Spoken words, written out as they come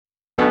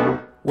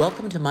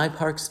Welcome to My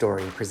Park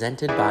Story,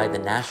 presented by the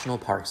National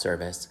Park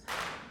Service.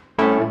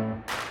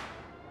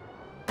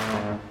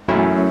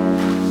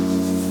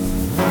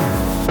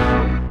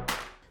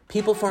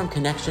 People form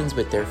connections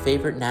with their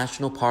favorite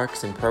national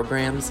parks and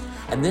programs,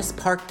 and this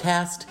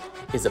Parkcast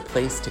is a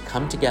place to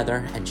come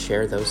together and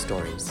share those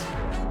stories.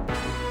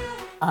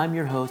 I'm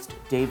your host,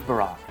 Dave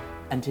Barak,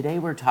 and today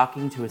we're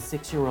talking to a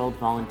 6-year-old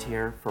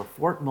volunteer for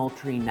Fort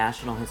Moultrie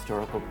National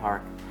Historical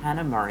Park,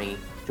 Hannah Murray,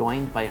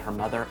 joined by her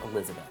mother,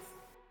 Elizabeth.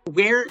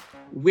 Where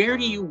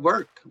do you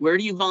work? Where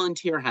do you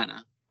volunteer,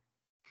 Hannah?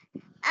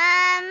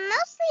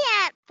 Mostly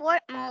at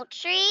Fort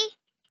Moultrie.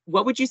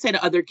 What would you say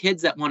to other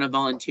kids that want to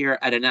volunteer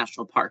at a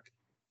national park?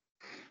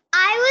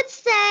 I would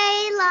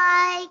say,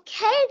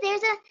 hey,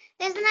 there's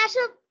a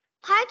national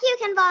park you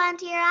can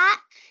volunteer at,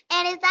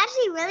 and it's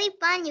actually really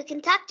fun. You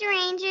can talk to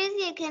rangers,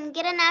 you can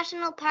get a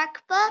national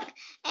park book,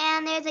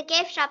 and there's a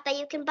gift shop that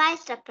you can buy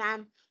stuff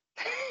from.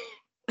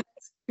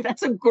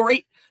 That's a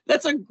great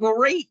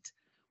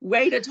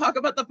way to talk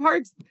about the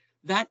parks.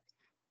 That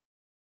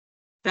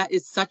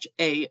is such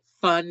a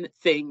fun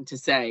thing to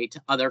say to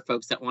other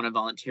folks that want to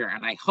volunteer,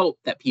 and I hope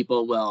that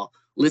people will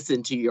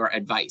listen to your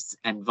advice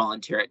and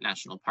volunteer at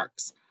national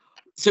parks.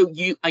 So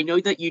I know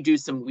that you do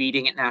some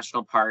weeding at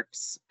national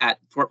parks at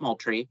Fort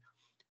Moultrie,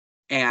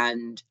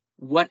 and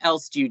what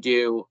else do you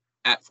do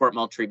at Fort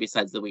Moultrie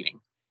besides the weeding?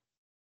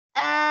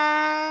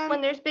 When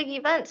there's big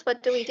events,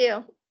 what do we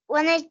do?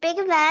 When there's big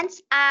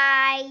events,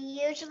 I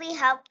usually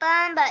help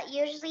them, but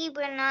usually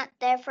we're not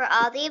there for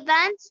all the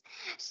events.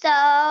 So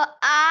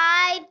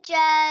I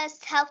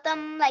just help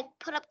them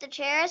put up the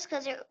chairs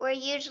because we're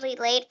usually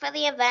late for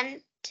the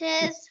events.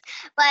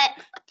 But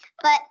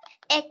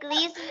at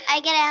least I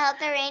get to help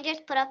the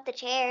rangers put up the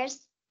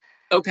chairs.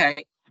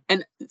 Okay.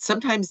 And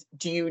sometimes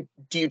do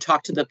you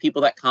talk to the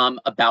people that come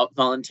about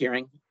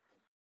volunteering?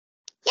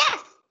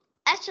 Yes.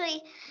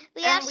 Actually,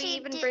 we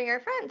even bring our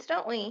friends,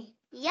 don't we?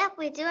 Yep,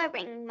 we do. I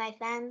bring my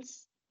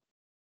friends.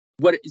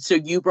 So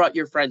you brought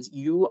your friends.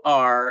 You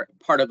are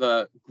part of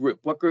a group.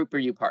 What group are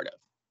you part of?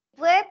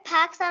 We're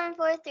Pack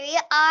 743.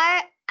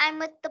 I'm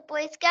with the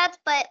Boy Scouts,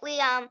 but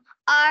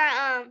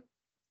our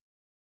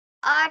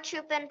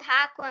troop and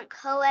pack went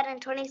co-ed in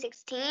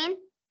 2016.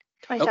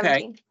 2017.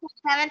 Okay.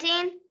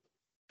 2017.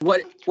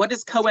 What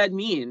does co-ed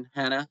mean,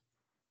 Hannah?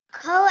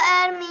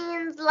 Co-ed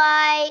means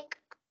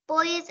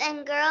boys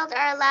and girls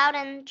are allowed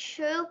in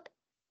troop.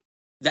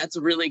 That's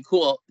really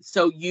cool.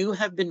 So you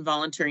have been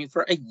volunteering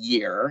for a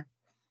year.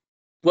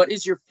 What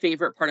is your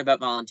favorite part about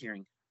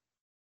volunteering?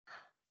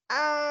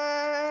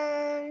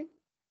 Hanging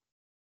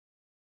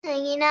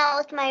out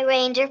with my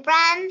ranger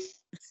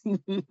friends.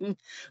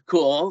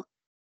 Cool.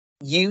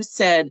 You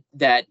said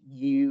that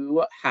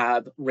you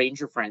have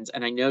ranger friends,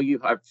 and I know you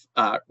have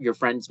your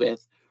friends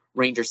with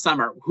Ranger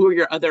Summer. Who are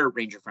your other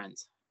ranger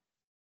friends?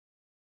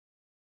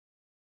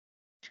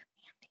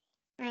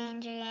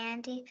 Ranger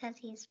Andy, because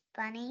he's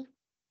funny.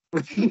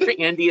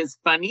 Andy is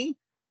funny?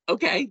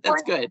 Okay,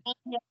 that's good.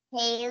 Ranger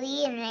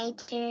Haley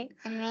and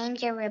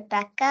Ranger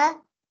Rebecca.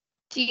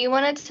 Do you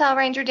want to tell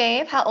Ranger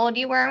Dave how old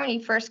you were when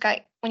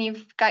you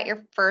got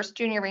your first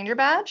junior ranger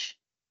badge?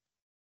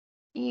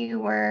 You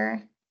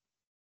were.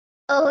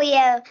 Oh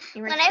yeah.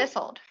 You were this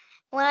old.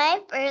 When I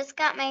first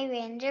got my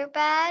ranger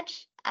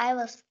badge, I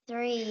was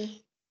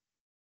 3.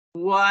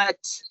 What?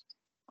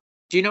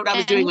 Do you know what I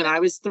was doing when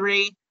I was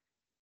 3?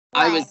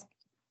 What?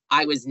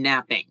 I was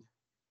napping.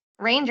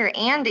 Ranger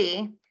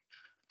Andy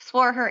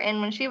swore her in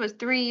when she was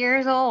 3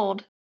 years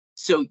old.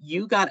 So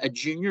you got a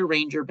junior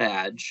ranger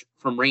badge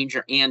from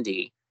Ranger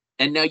Andy,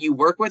 and now you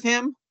work with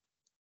him?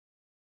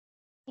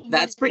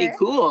 That's pretty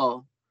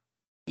cool.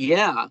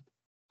 Yeah.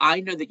 I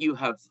know that you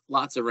have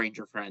lots of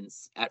ranger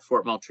friends at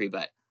Fort Moultrie,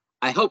 but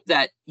I hope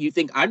that you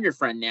think I'm your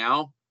friend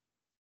now.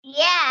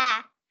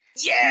 Yeah.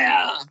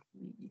 Yeah.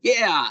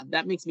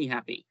 That makes me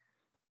happy.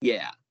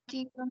 Yeah. Do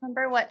you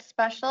remember what's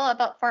special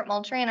about Fort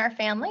Moultrie and our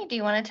family? Do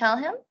you want to tell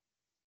him?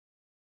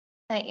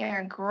 That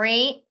you're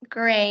great.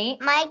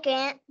 My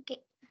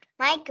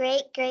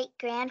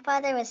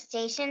great-great-grandfather was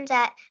stationed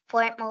at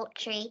Fort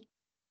Moultrie.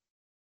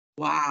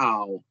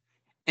 Wow.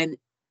 And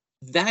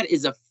that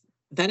is an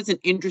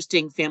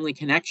interesting family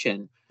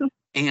connection.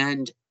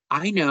 And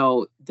I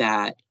know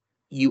that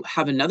you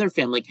have another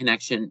family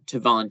connection to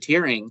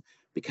volunteering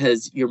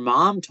because your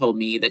mom told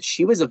me that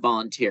she was a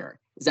volunteer.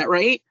 Is that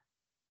right?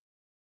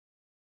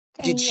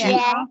 Did she?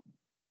 Yeah.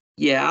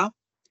 Yeah.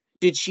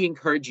 Did she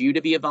encourage you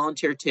to be a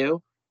volunteer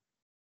too?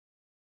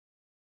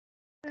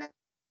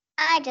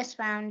 I just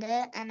found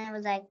it and I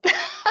was like, ooh,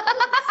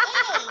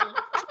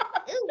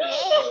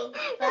 yay,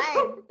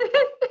 fun.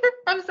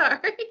 I'm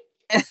sorry.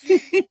 It's a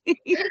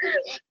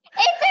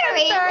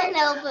reason.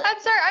 I'm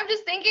sorry. I'm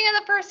just thinking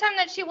of the first time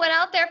that she went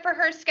out there for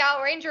her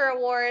Scout Ranger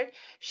Award.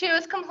 She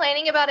was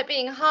complaining about it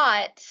being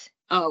hot.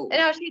 Oh.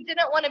 And how she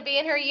didn't want to be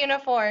in her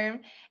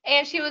uniform.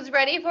 And she was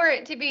ready for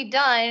it to be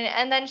done.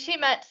 And then she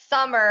met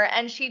Summer,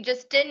 and she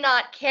just did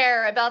not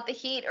care about the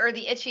heat or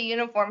the itchy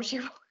uniform she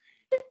wore.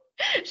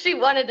 She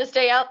wanted to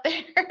stay out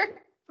there.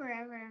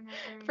 Forever and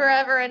ever.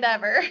 Forever and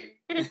ever.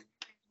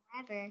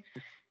 Forever.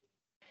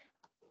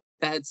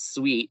 That's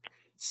sweet.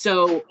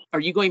 So are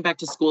you going back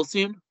to school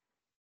soon?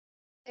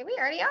 We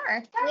already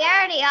are. We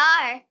already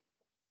are.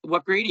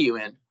 What grade are you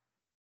in?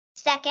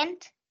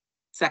 Second.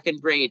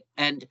 Second grade.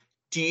 And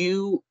do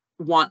you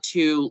want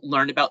to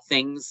learn about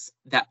things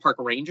that park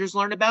rangers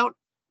learn about?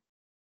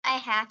 I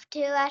have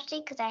to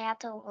actually because I have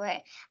to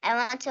work. I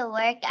want to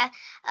work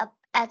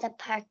as a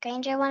park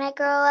ranger when I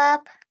grow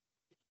up.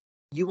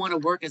 You want to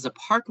work as a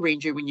park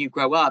ranger when you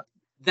grow up.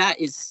 That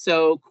is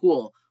so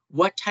cool.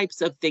 What types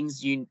of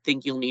things do you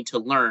think you'll need to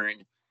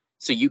learn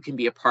so you can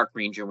be a park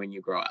ranger when you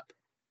grow up?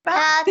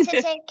 How to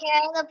take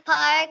care of the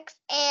parks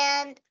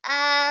and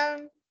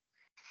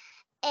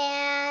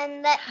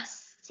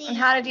let's see. And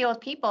how to deal with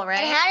people, right?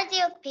 And how to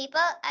deal with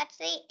people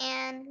actually,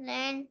 and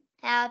learn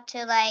how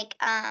to like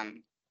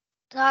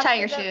talk Tie to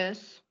your the-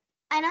 shoes.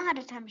 I know how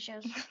to tie my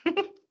shoes.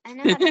 I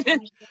know how to tie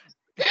my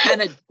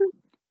shoes.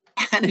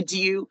 Hannah,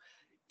 do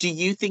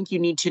you think you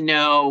need to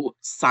know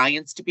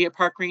science to be a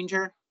park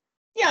ranger?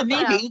 Yeah,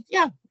 maybe.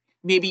 Yeah.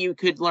 Maybe you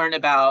could learn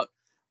about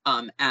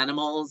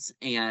animals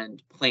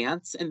and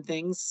plants and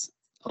things.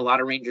 A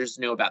lot of rangers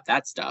know about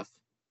that stuff.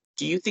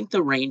 Do you think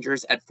the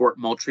rangers at Fort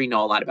Moultrie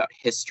know a lot about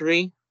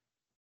history?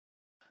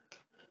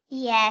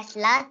 Yes,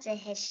 lots of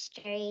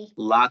history.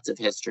 Lots of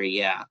history,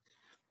 yeah.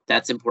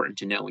 That's important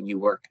to know when you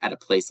work at a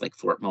place like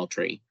Fort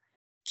Moultrie.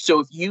 So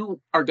if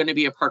you are going to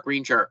be a park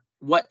ranger,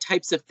 what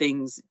types of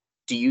things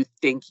do you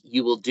think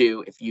you will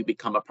do if you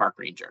become a park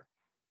ranger?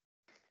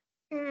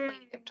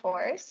 Give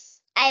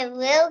tours. I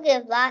will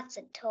give lots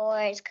of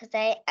tours because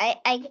the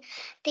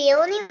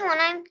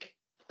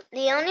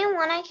only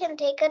one I can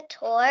take a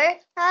tour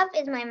of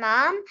is my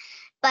mom,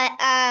 but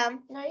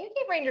No, you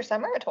gave Ranger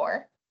Summer a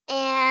tour.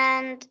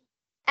 and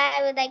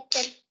I would like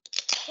to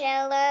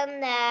tell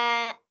them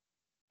that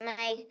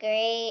my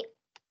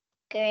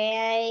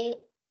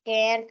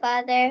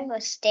grandfather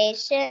was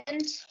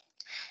stationed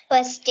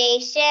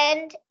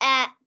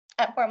at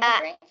At Fort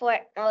Moultrie.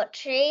 Fort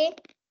Moultrie.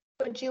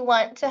 Would you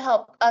want to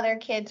help other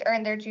kids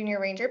earn their junior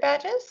ranger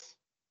badges?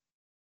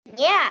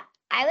 Yeah,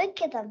 I would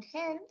give them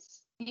hints.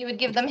 You would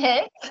give them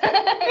hints.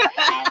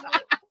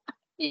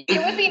 You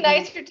would be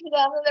nicer to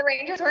them than the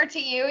rangers were to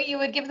you. You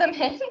would give them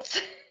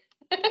hints.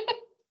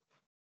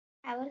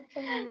 I would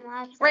give them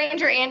lots.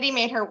 Ranger Andy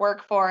made her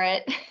work for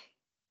it.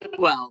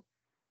 Well,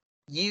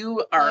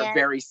 you are Yeah.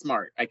 very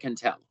smart, I can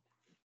tell.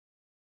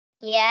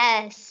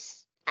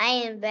 Yes, I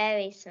am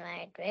very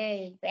smart.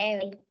 Very,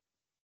 very.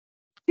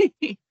 Do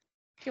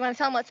you want to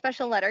tell them what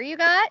special letter you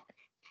got?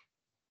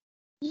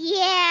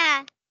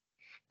 Yeah,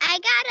 I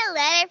got a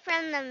letter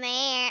from the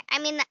mayor. I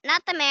mean,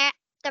 not the mayor,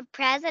 the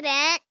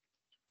president.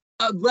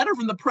 A letter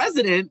from the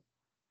president?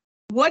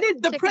 What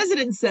did the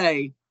president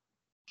say?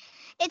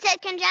 It said,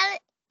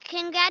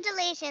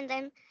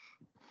 congratulations.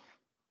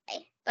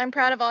 I'm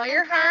proud of all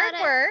your hard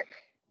work.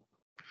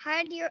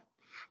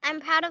 I'm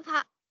proud of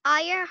all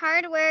your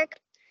hard work.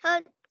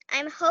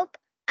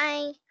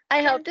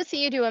 I hope to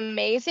see you do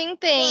amazing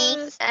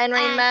things and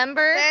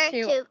remember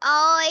to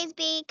always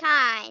be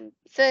kind.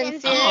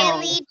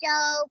 sincerely.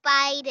 Joe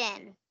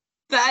Biden.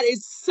 That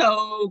is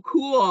so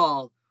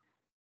cool.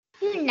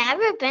 You've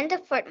never been to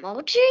Fort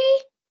Moultrie?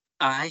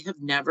 I have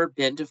never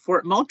been to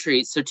Fort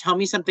Moultrie, so tell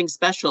me something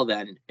special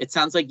then. It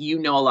sounds like you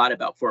know a lot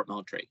about Fort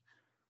Moultrie.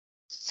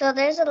 So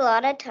there's a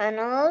lot of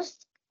tunnels.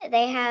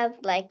 They have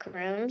like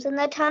rooms in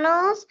the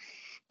tunnels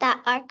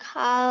that are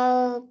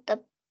called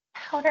the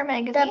Powder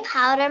magazine. the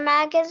powder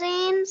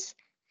magazines,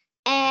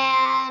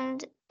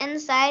 and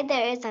inside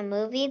there is a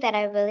movie that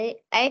I will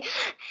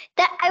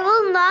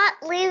not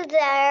leave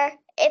there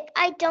if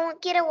I don't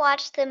get to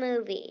watch the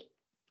movie.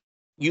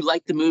 You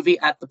like the movie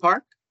at the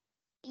park?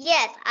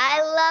 Yes,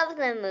 I love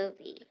the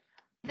movie.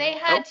 They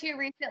had to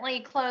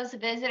recently close the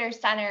visitor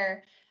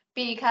center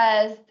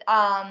because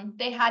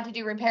they had to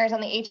do repairs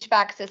on the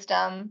HVAC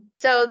system.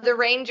 So the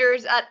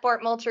rangers at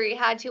Fort Moultrie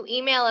had to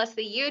email us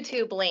the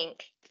YouTube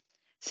link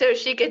so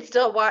she could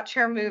still watch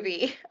her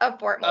movie of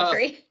Fort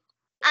Moultrie.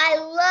 I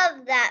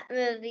love that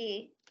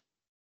movie.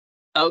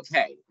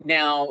 Okay,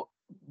 now,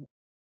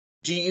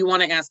 do you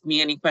want to ask me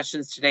any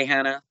questions today,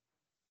 Hannah?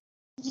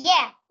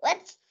 Yeah,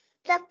 what is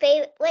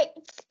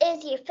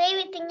your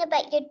favorite thing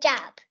about your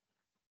job?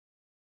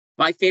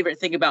 My favorite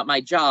thing about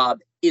my job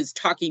is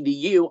talking to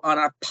you on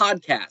our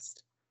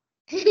podcast.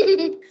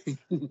 Do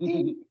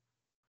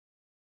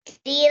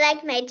you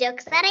like my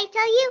jokes that I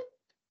tell you?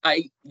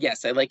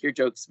 Yes, I like your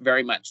jokes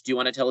very much. Do you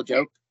want to tell a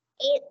joke?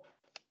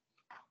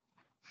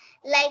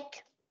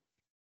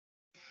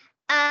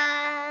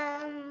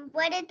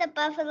 What did the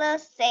buffalo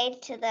say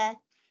to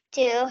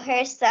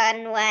her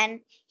son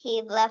when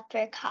he left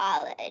for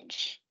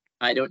college?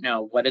 I don't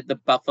know. What did the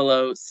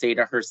buffalo say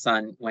to her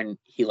son when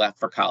he left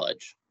for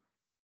college?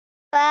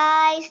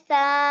 Bye,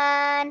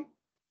 son.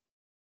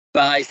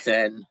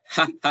 Bison.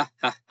 Ha ha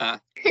ha ha.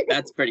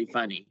 That's pretty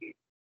funny.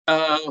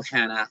 Oh,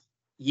 Hannah,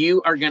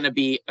 you are going to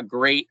be a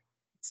great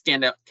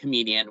stand-up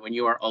comedian when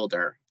you are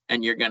older,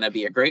 and you're going to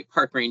be a great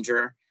park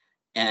ranger.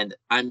 And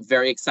I'm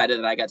very excited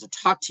that I got to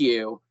talk to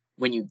you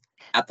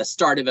at the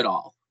start of it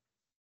all.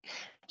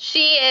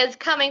 She is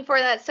coming for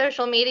that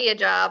social media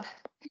job.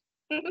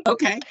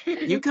 Okay,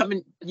 you're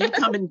coming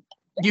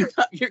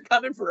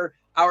for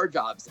our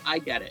jobs. I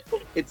get it.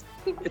 It's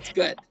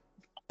good.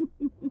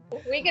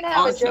 We can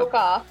have Awesome. a joke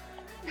off.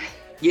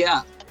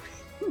 Yeah.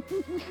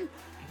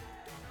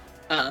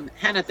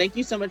 Hannah, thank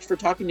you so much for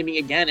talking to me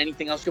again.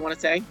 Anything else you want to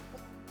say?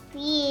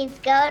 Please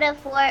go to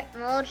Fort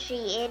Moultrie.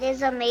 It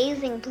is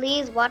amazing.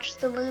 Please watch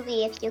the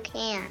movie if you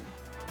can.